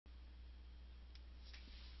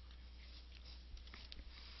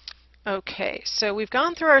Okay, so we've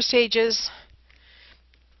gone through our stages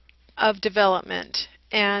of development,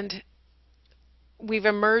 and we've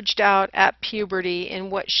emerged out at puberty in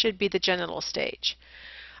what should be the genital stage.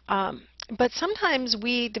 But sometimes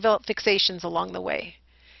we develop fixations along the way.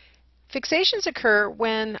 Fixations occur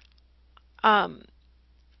when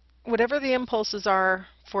whatever the impulses are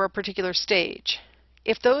for a particular stage,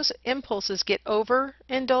 if those impulses get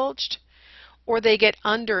overindulged or they get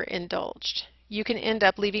underindulged, you can end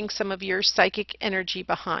up leaving some of your psychic energy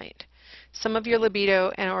behind. Some of your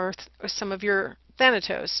libido or some of your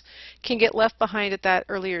thanatos can get left behind at that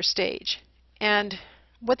earlier stage. And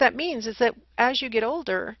what that means is that as you get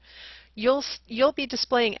older, you'll be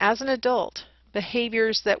displaying as an adult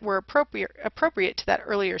behaviors that were appropriate to that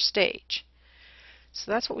earlier stage. So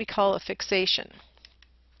that's what we call a fixation.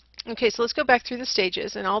 Okay, so let's go back through the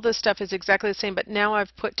stages, and all this stuff is exactly the same, but now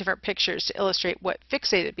I've put different pictures to illustrate what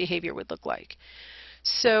fixated behavior would look like.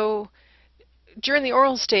 So during the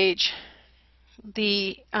oral stage,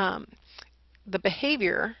 the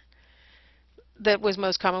behavior that was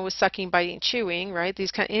most common was sucking, biting, chewing, right?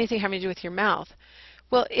 Anything having to do with your mouth.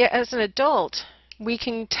 Well, as an adult, we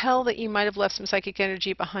can tell that you might have left some psychic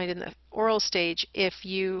energy behind in the oral stage if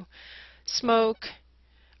you smoke,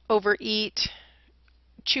 overeat,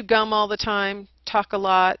 chew gum all the time, talk a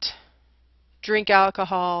lot, drink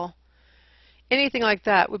alcohol. Anything like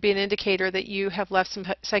that would be an indicator that you have left some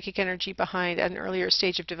psychic energy behind at an earlier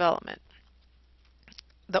stage of development,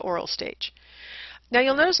 the oral stage. Now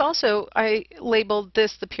you'll notice also I labeled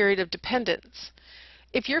this the period of dependence.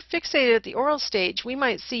 If you're fixated at the oral stage, we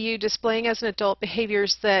might see you displaying as an adult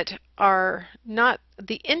behaviors that are not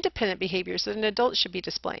the independent behaviors that an adult should be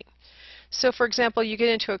displaying. So for example, you get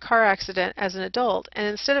into a car accident as an adult, and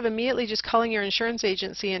instead of immediately just calling your insurance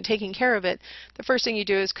agency and taking care of it, the first thing you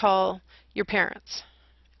do is call your parents.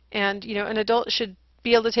 And an adult should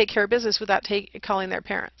be able to take care of business without calling their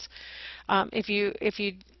parents. If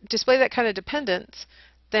you display that kind of dependence,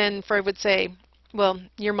 then Freud would say, well,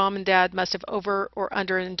 your mom and dad must have over or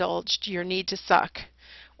underindulged your need to suck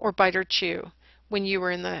or bite or chew when you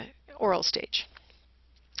were in the oral stage.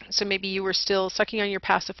 So maybe you were still sucking on your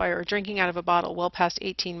pacifier or drinking out of a bottle well past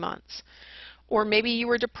 18 months. Or maybe you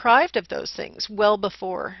were deprived of those things well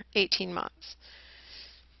before 18 months.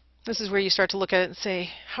 This is where you start to look at it and say,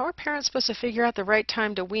 how are parents supposed to figure out the right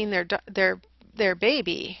time to wean their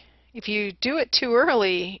baby? If you do it too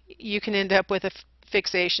early, you can end up with a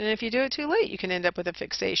fixation. And if you do it too late, you can end up with a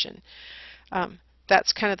fixation.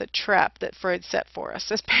 That's kind of the trap that Freud set for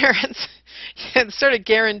us as parents. It's sort of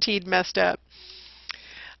guaranteed messed up.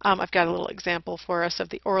 I've got a little example for us of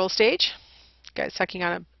the oral stage. Guy's sucking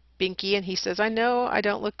on a binky, and he says, I know I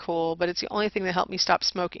don't look cool, but it's the only thing that helped me stop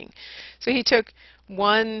smoking. So he took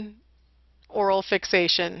one oral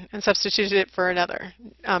fixation and substituted it for another.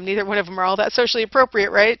 Neither one of them are all that socially appropriate,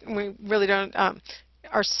 right? We really don't,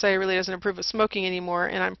 our society really doesn't approve of smoking anymore,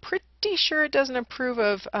 and I'm pretty sure it doesn't approve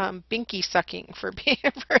of binky sucking for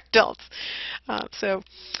adults. So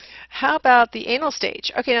how about the anal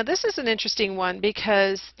stage? Okay, now this is an interesting one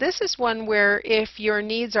because this is one where if your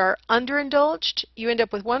needs are underindulged, you end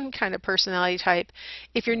up with one kind of personality type.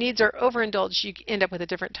 If your needs are overindulged, you end up with a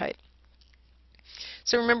different type.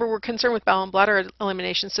 So remember, we're concerned with bowel and bladder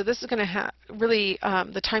elimination, so this is going to really,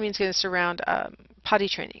 the timing is going to surround potty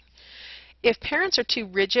training. If parents are too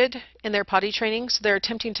rigid in their potty training, so they're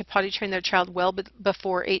attempting to potty train their child well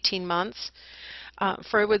before 18 months,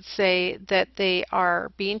 Freud would say that they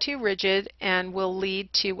are being too rigid and will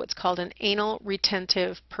lead to what's called an anal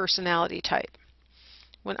retentive personality type.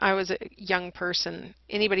 When I was a young person,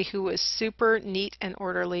 anybody who was super neat and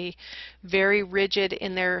orderly, very rigid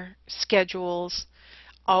in their schedules,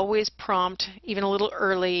 always prompt, even a little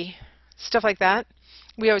early, stuff like that,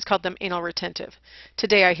 we always called them anal retentive.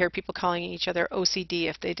 Today I hear people calling each other OCD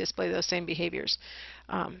if they display those same behaviors.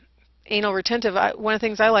 Anal retentive, one of the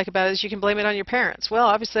things I like about it is you can blame it on your parents. Well,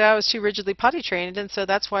 obviously I was too rigidly potty trained, and so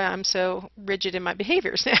that's why I'm so rigid in my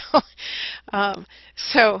behaviors now.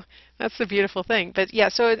 So that's the beautiful thing. But yeah,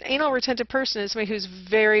 so an anal retentive person is somebody who's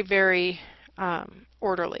very, very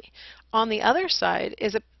orderly. On the other side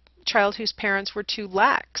is a child whose parents were too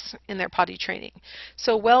lax in their potty training.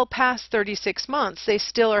 So well past 36 months, they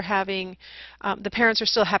still are having, the parents are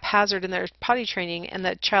still haphazard in their potty training, and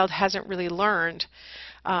the child hasn't really learned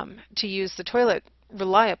to use the toilet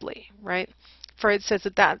reliably, right? Freud says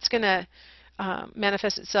that that's going to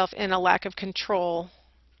manifest itself in a lack of control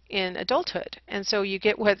in adulthood. And so you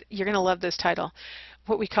get what, you're going to love this title,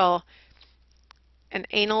 what we call an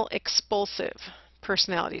anal expulsive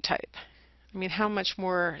personality type. I mean, how much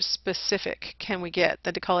more specific can we get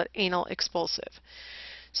than to call it anal expulsive?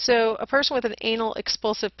 So a person with an anal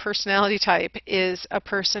expulsive personality type is a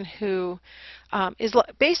person who is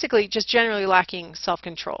basically just generally lacking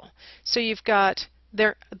self-control. So you've got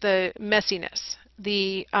the messiness,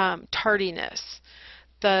 the tardiness,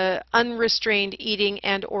 the unrestrained eating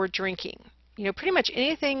and or drinking. You know, pretty much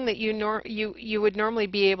anything that you would normally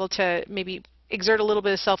be able to maybe exert a little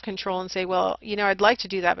bit of self-control and say, well, you know, I'd like to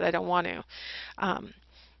do that, but I don't want to.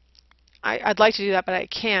 I'd like to do that, but I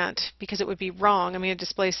can't because it would be wrong. I'm going to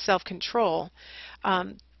display self-control.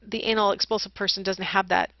 The anal expulsive person doesn't have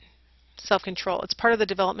that self-control. It's part of the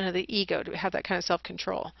development of the ego to have that kind of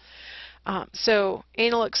self-control. So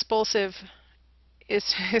anal expulsive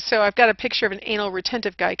is, so I've got a picture of an anal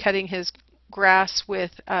retentive guy cutting his grass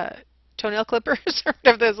with toenail clippers, or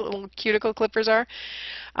whatever those little cuticle clippers are,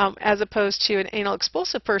 as opposed to an anal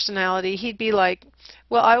expulsive personality. He'd be like,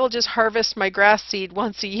 well, I will just harvest my grass seed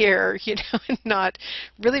once a year, you know, and not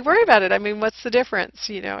really worry about it. I mean, what's the difference?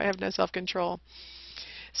 You know, I have no self-control.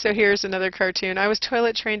 So here's another cartoon. I was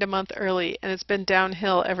toilet trained a month early, and it's been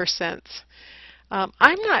downhill ever since.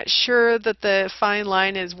 I'm not sure that the fine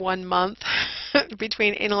line is 1 month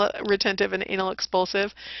between anal retentive and anal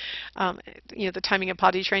expulsive, you know, the timing of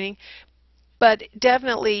potty training. But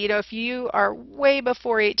definitely, you know, if you are way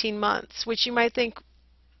before 18 months, which you might think,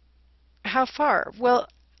 how far? Well,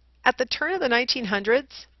 at the turn of the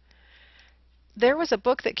 1900s, there was a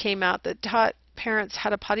book that came out that taught parents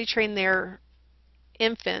how to potty train their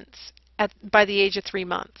infants by the age of 3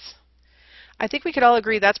 months. I think we could all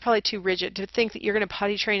agree that's probably too rigid to think that you're going to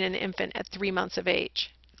potty train an infant at 3 months of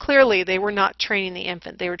age. Clearly, they were not training the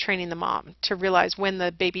infant. They were training the mom to realize when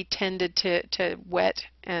the baby tended to wet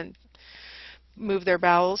and move their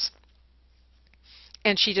bowels.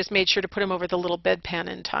 And she just made sure to put him over the little bedpan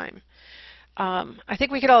in time. I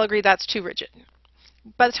think we could all agree that's too rigid.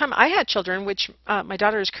 By the time I had children, which my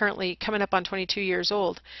daughter is currently coming up on 22 years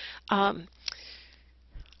old,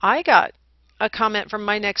 I got a comment from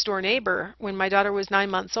my next door neighbor when my daughter was 9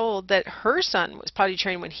 months old that her son was potty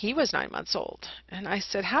trained when he was 9 months old. And I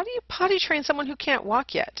said, how do you potty train someone who can't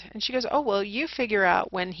walk yet? And she goes, oh, well, you figure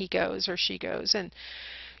out when he goes or she goes, and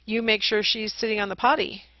you make sure she's sitting on the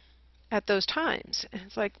potty at those times. And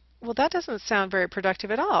it's like, well, that doesn't sound very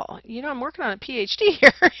productive at all. You know, I'm working on a PhD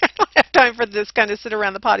here. I don't have time for this kind of sit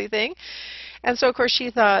around the potty thing. And so, of course,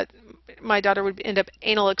 she thought my daughter would end up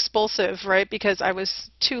anal expulsive, right, because I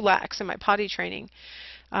was too lax in my potty training.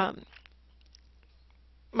 My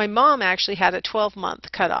mom actually had a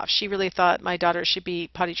 12-month cutoff. She really thought my daughter should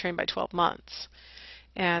be potty trained by 12 months.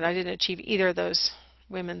 And I didn't achieve either of those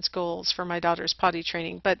women's goals for my daughter's potty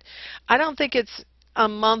training. But I don't think it's a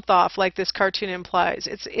month off like this cartoon implies.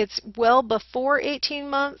 It's well before 18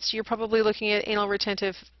 months. You're probably looking at anal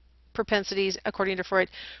retentive propensities, according to Freud,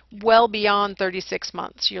 well beyond 36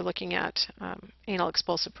 months. You're looking at anal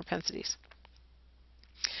expulsive propensities.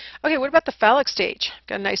 Okay, what about the phallic stage?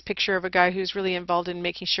 Got a nice picture of a guy who's really involved in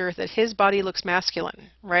making sure that his body looks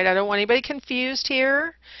masculine, right? I don't want anybody confused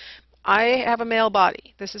here. I have a male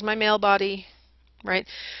body. This is my male body, right?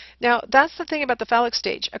 Now, that's the thing about the phallic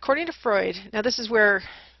stage. According to Freud, now this is where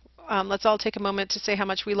let's all take a moment to say how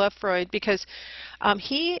much we love Freud, because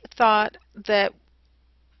he thought that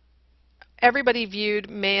everybody viewed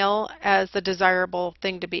male as the desirable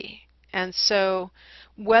thing to be. And so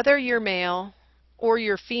whether you're male or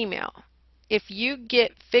you're female, if you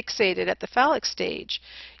get fixated at the phallic stage,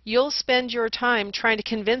 you'll spend your time trying to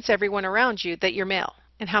convince everyone around you that you're male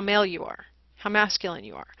and how male you are, how masculine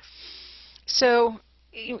you are. So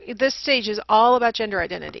this stage is all about gender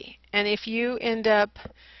identity. And if you end up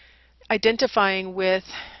identifying with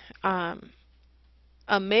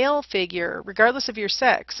a male figure, regardless of your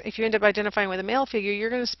sex, if you end up identifying with a male figure, you're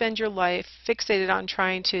going to spend your life fixated on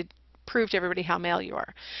trying to prove to everybody how male you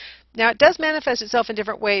are. Now, it does manifest itself in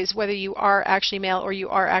different ways, whether you are actually male or you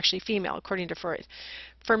are actually female, according to Freud.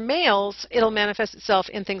 For males, it'll manifest itself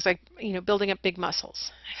in things like, you know, building up big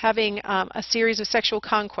muscles, having a series of sexual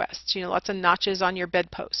conquests, you know, lots of notches on your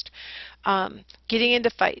bedpost, getting into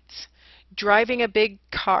fights, driving a big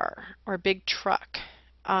car or a big truck.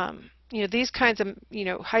 You know, these kinds of, you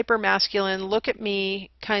know, hyper-masculine, look at me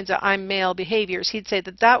kinds of I'm male behaviors. He'd say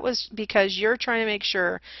that that was because you're trying to make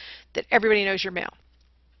sure that everybody knows you're male.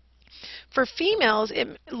 For females,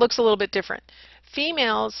 it looks a little bit different.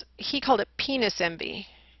 Females, he called it penis envy.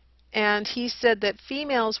 And he said that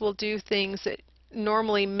females will do things that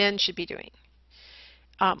normally men should be doing,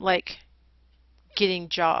 like getting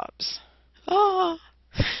jobs. Oh.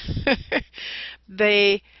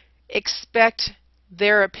 They expect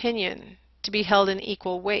their opinion to be held in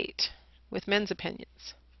equal weight with men's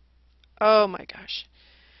opinions. Oh my gosh.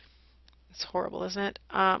 It's horrible, isn't it?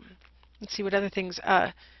 let's see what other things.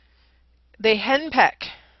 They henpeck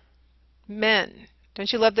men.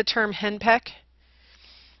 Don't you love the term henpeck?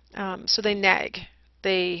 So they nag.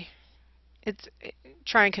 They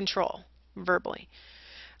try and control verbally.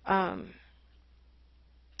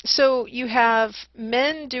 So you have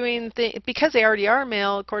men doing things, because they already are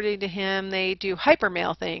male, according to him, they do hyper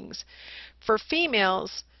male things. For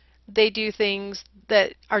females, they do things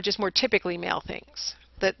that are just more typically male things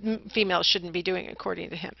that females shouldn't be doing, according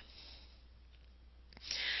to him.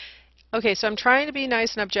 Okay, so I'm trying to be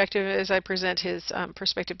nice and objective as I present his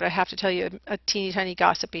perspective, but I have to tell you a teeny tiny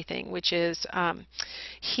gossipy thing, which is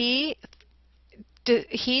he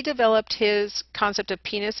developed his concept of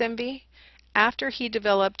penis envy after he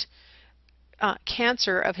developed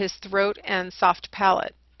cancer of his throat and soft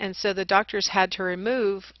palate. And so the doctors had to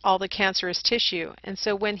remove all the cancerous tissue. And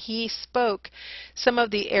so when he spoke, some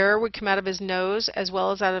of the air would come out of his nose as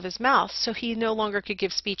well as out of his mouth. So he no longer could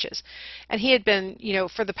give speeches. And he had been,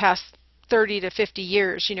 for the past 30 to 50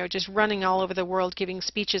 years, just running all over the world giving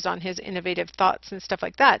speeches on his innovative thoughts and stuff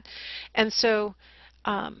like that. And so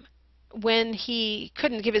when he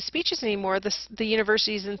couldn't give his speeches anymore, the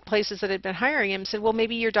universities and places that had been hiring him said, well,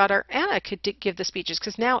 maybe your daughter Anna could give the speeches,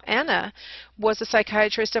 because now Anna was a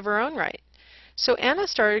psychiatrist of her own right. So Anna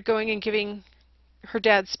started going and giving her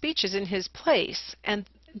dad's speeches in his place. And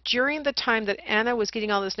during the time that Anna was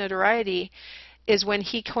getting all this notoriety is when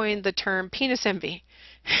he coined the term penis envy.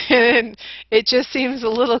 And it just seems a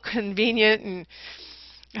little convenient and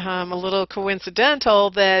a little coincidental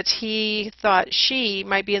that he thought she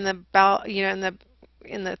might be in the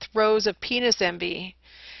throes of penis envy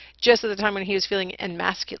just at the time when he was feeling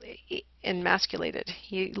emasculated.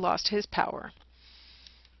 He lost his power.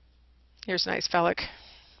 Here's a nice phallic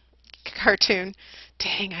cartoon.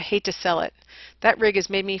 Dang, I hate to sell it. That rig has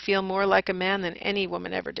made me feel more like a man than any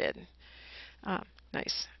woman ever did.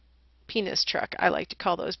 Nice. Penis truck. I like to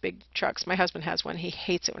call those big trucks. My husband has one. He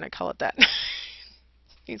hates it when I call it that.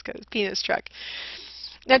 He's got his penis truck.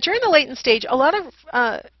 Now, during the latent stage, a lot of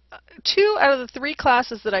 2 out of the 3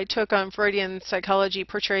 classes that I took on Freudian psychology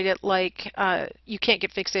portrayed it like you can't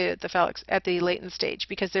get fixated at the latent stage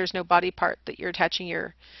because there's no body part that you're attaching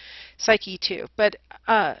your psyche to. But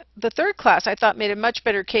the 3rd class, I thought, made a much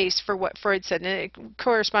better case for what Freud said, and it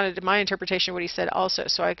corresponded to my interpretation of what he said also,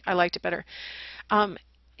 so I liked it better.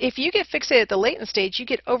 If you get fixated at the latent stage, you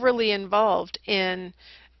get overly involved in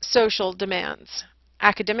social demands.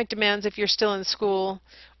 Academic demands if you're still in school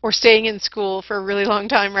or staying in school for a really long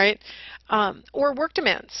time, right? Or work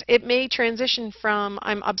demands. It may transition from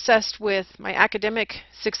I'm obsessed with my academic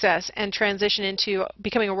success and transition into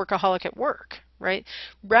becoming a workaholic at work, right?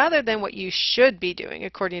 Rather than what you should be doing,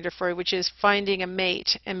 according to Freud, which is finding a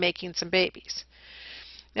mate and making some babies.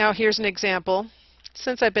 Now, here's an example.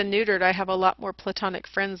 Since I've been neutered, I have a lot more platonic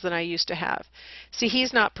friends than I used to have. See,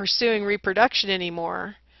 he's not pursuing reproduction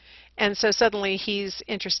anymore. And so suddenly he's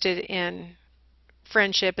interested in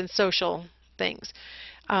friendship and social things.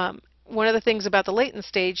 One of the things about the latent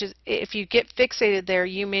stage is if you get fixated there,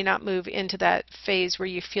 you may not move into that phase where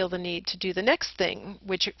you feel the need to do the next thing,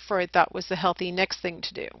 which Freud thought was the healthy next thing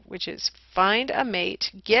to do, which is find a mate,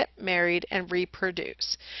 get married, and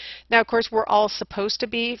reproduce. Now, of course, we're all supposed to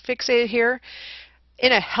be fixated here.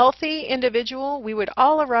 In a healthy individual, we would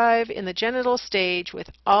all arrive in the genital stage with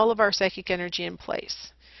all of our psychic energy in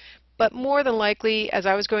place. But more than likely, as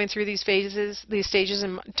I was going through these stages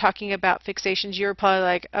and talking about fixations, you're probably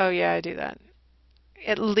like, oh yeah, I do that.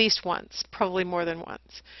 At least once, probably more than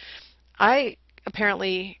once. I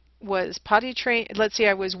apparently was potty trained, let's see,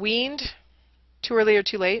 I was weaned too early or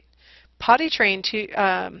too late, potty trained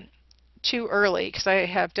too early, because I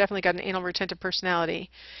have definitely got an anal retentive personality.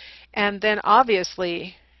 And then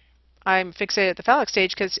obviously I'm fixated at the phallic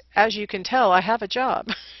stage because, as you can tell, I have a job.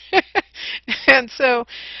 And so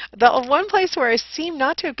the one place where I seem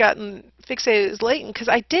not to have gotten fixated is latent, because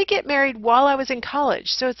I did get married while I was in college.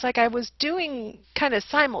 So it's like I was doing kind of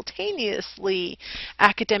simultaneously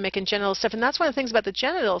academic and genital stuff. And that's one of the things about the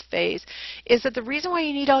genital phase, is that the reason why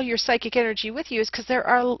you need all your psychic energy with you is because there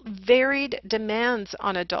are varied demands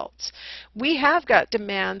on adults. We have got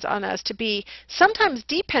demands on us to be sometimes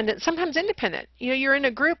dependent, sometimes independent. You're in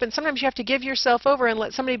a group and sometimes you have to give yourself over and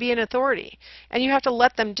let somebody be an authority. And you have to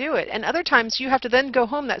let them do it. And other times you have to then go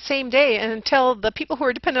home that same day and tell the people who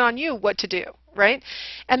are dependent on you what to do, right?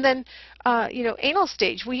 And then, anal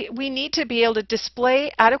stage, we need to be able to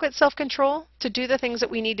display adequate self-control to do the things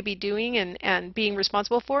that we need to be doing and being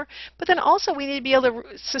responsible for, but then also we need to be able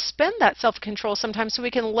to suspend that self-control sometimes so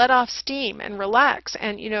we can let off steam and relax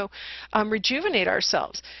and, rejuvenate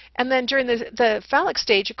ourselves. And then during the phallic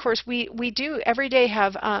stage, of course, we do every day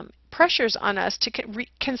have pressures on us to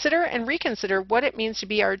consider and reconsider what it means to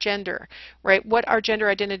be our gender, right? What our gender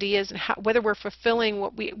identity is, and whether we're fulfilling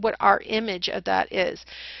what our image of that is.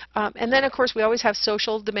 And then, of course, we always have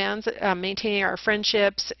social demands, maintaining our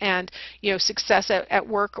friendships and success at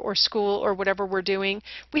work or school or whatever we're doing.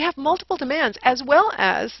 We have multiple demands, as well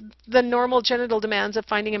as the normal genital demands of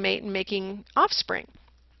finding a mate and making offspring.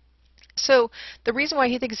 So the reason why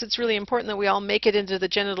he thinks it's really important that we all make it into the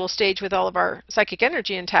genital stage with all of our psychic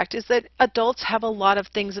energy intact is that adults have a lot of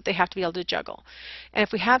things that they have to be able to juggle. And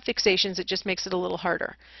if we have fixations, it just makes it a little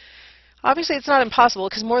harder. Obviously, it's not impossible,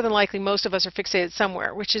 because more than likely most of us are fixated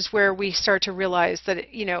somewhere, which is where we start to realize that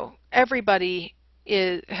everybody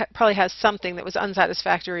probably has something that was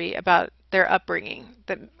unsatisfactory about their upbringing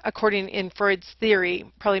that, according in Freud's theory,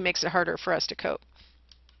 probably makes it harder for us to cope.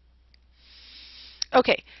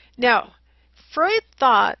 Okay, now Freud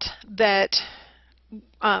thought that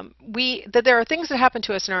that there are things that happen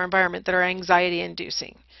to us in our environment that are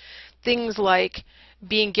anxiety-inducing. Things like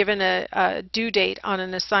being given a due date on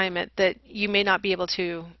an assignment that you may not be able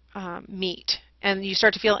to meet, and you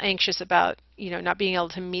start to feel anxious about not being able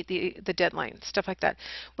to meet the deadline, stuff like that.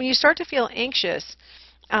 When you start to feel anxious,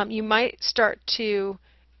 you might start to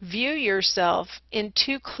view yourself in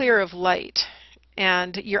too clear of light,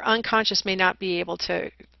 and your unconscious may not be able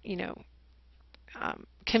to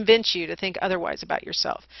convince you to think otherwise about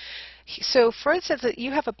yourself. So Freud says that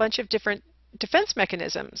you have a bunch of different defense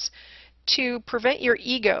mechanisms to prevent your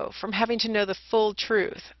ego from having to know the full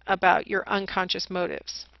truth about your unconscious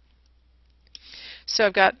motives. So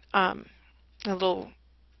I've got a little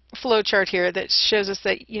flow chart here that shows us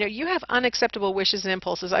that you have unacceptable wishes and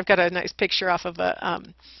impulses. I've got a nice picture off of a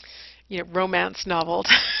romance novel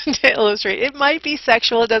to illustrate. It might be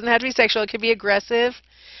sexual. It doesn't have to be sexual. It could be aggressive.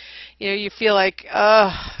 You feel like,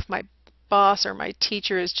 my boss or my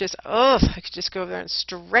teacher is just, I could just go over there and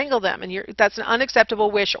strangle them. And that's an unacceptable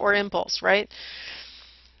wish or impulse, right?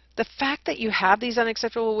 The fact that you have these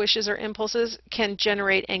unacceptable wishes or impulses can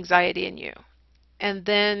generate anxiety in you. And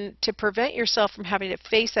then to prevent yourself from having to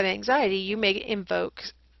face that anxiety, you may invoke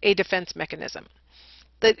a defense mechanism.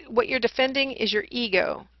 What you're defending is your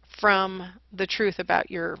ego from the truth about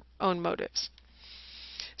your own motives.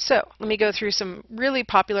 So let me go through some really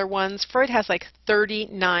popular ones. Freud has like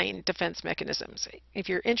 39 defense mechanisms. If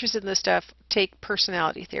you're interested in this stuff, take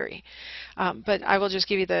personality theory. But I will just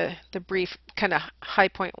give you the brief kind of high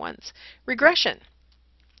point ones. Regression.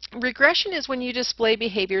 Regression is when you display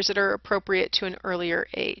behaviors that are appropriate to an earlier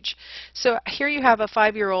age. So here you have a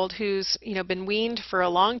 5-year-old who's been weaned for a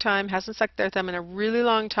long time, hasn't sucked their thumb in a really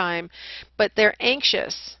long time, but they're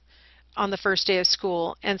anxious on the first day of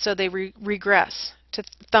school, and so they regress to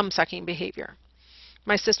thumb-sucking behavior.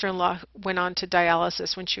 My sister-in-law went on to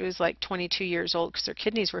dialysis when she was like 22 years old because her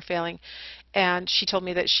kidneys were failing, and she told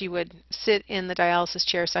me that she would sit in the dialysis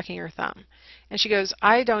chair sucking her thumb. And she goes,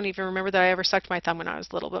 I don't even remember that I ever sucked my thumb when I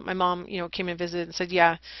was little, but my mom, came and visited and said,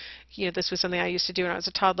 yeah, this was something I used to do when I was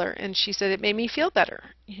a toddler. And she said it made me feel better.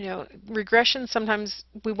 Regression, sometimes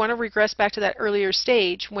we want to regress back to that earlier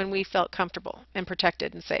stage when we felt comfortable and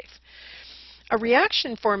protected and safe. A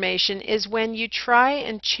reaction formation is when you try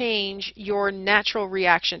and change your natural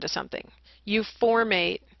reaction to something. You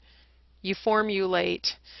formulate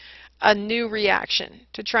a new reaction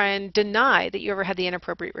to try and deny that you ever had the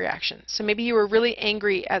inappropriate reaction. So maybe you were really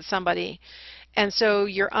angry at somebody, and so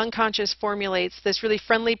your unconscious formulates this really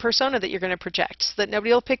friendly persona that you're going to project so that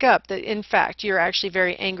nobody will pick up that, in fact, you're actually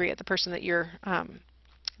very angry at the person that you're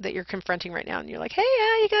confronting right now. And you're like, hey,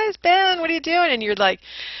 how you guys been? What are you doing? And you're like,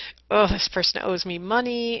 oh, this person owes me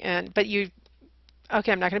money. But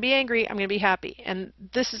okay, I'm not going to be angry. I'm going to be happy. And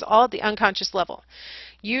this is all at the unconscious level.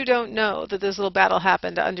 You don't know that this little battle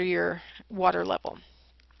happened under your water level.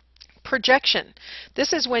 Projection.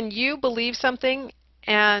 This is when you believe something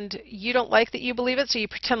and you don't like that you believe it, so you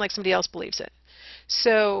pretend like somebody else believes it.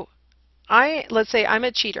 So let's say I'm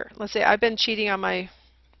a cheater. Let's say I've been cheating on my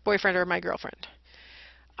boyfriend or my girlfriend.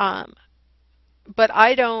 But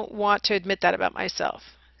I don't want to admit that about myself.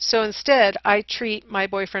 So instead, I treat my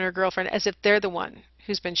boyfriend or girlfriend as if they're the one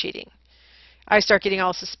who's been cheating. I start getting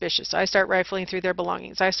all suspicious. I start rifling through their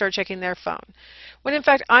belongings. I start checking their phone. When in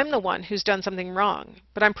fact, I'm the one who's done something wrong,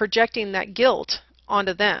 but I'm projecting that guilt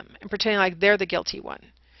onto them and pretending like they're the guilty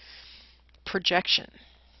one. Projection.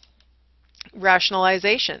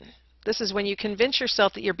 Rationalization. This is when you convince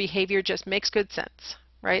yourself that your behavior just makes good sense,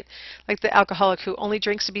 right? Like the alcoholic who only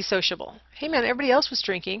drinks to be sociable. Hey man, everybody else was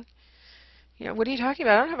drinking. What are you talking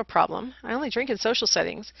about? I don't have a problem. I only drink in social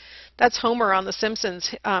settings. That's Homer on The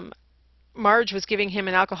Simpsons. Marge was giving him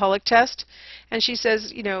an alcoholic test, and she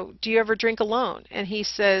says, do you ever drink alone? And he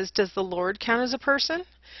says, does the Lord count as a person?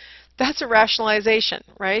 That's a rationalization,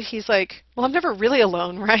 right? He's like, well, I'm never really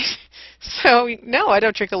alone, right? So, no, I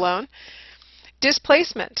don't drink alone.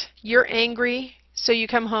 Displacement. You're angry, so you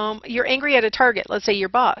come home. You're angry at a target, let's say your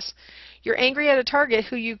boss. You're angry at a target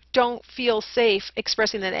who you don't feel safe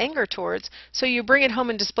expressing that anger towards, so you bring it home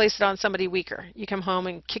and displace it on somebody weaker. You come home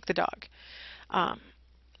and kick the dog.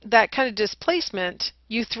 That kind of displacement,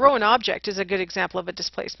 you throw an object is a good example of a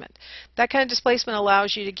displacement. That kind of displacement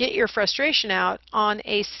allows you to get your frustration out on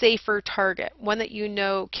a safer target, one that you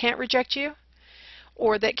know can't reject you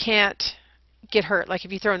or that can't get hurt. Like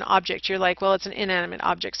if you throw an object, you're like, well, it's an inanimate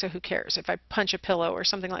object, so who cares? If I punch a pillow or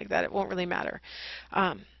something like that, it won't really matter.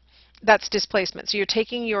 That's displacement. So you're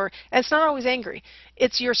taking your, and it's not always angry,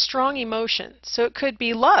 it's your strong emotion. So it could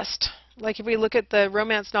be lust. Like if we look at the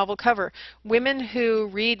romance novel cover, women who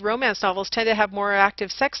read romance novels tend to have more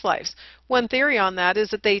active sex lives. One theory on that is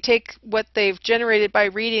that they take what they've generated by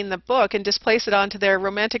reading the book and displace it onto their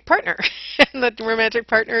romantic partner. And the romantic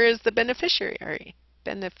partner is the beneficiary.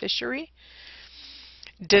 Beneficiary?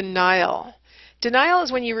 Denial. Denial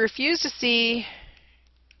is when you refuse to see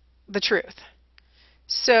the truth.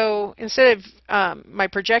 So instead of my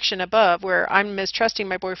projection above where I'm mistrusting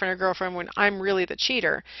my boyfriend or girlfriend when I'm really the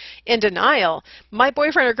cheater, in denial, my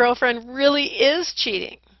boyfriend or girlfriend really is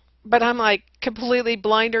cheating. But I'm like completely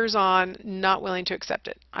blinders on, not willing to accept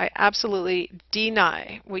it. I absolutely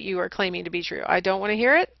deny what you are claiming to be true. I don't want to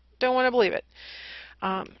hear it, don't want to believe it.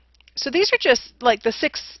 So these are just like the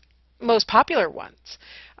 6 most popular ones.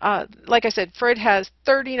 Like I said, Freud has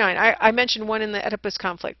 39. I mentioned one in the Oedipus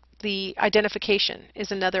conflict. The identification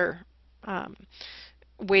is another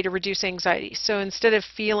way to reduce anxiety. So instead of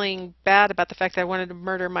feeling bad about the fact that I wanted to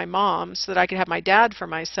murder my mom so that I could have my dad for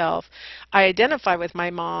myself, I identify with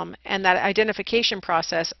my mom, and that identification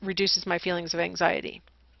process reduces my feelings of anxiety.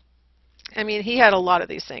 I mean, he had a lot of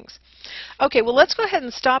these things. Okay, well, let's go ahead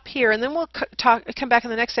and stop here, and then we'll come back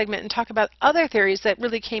in the next segment and talk about other theories that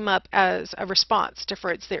really came up as a response to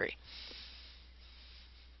Freud's theory.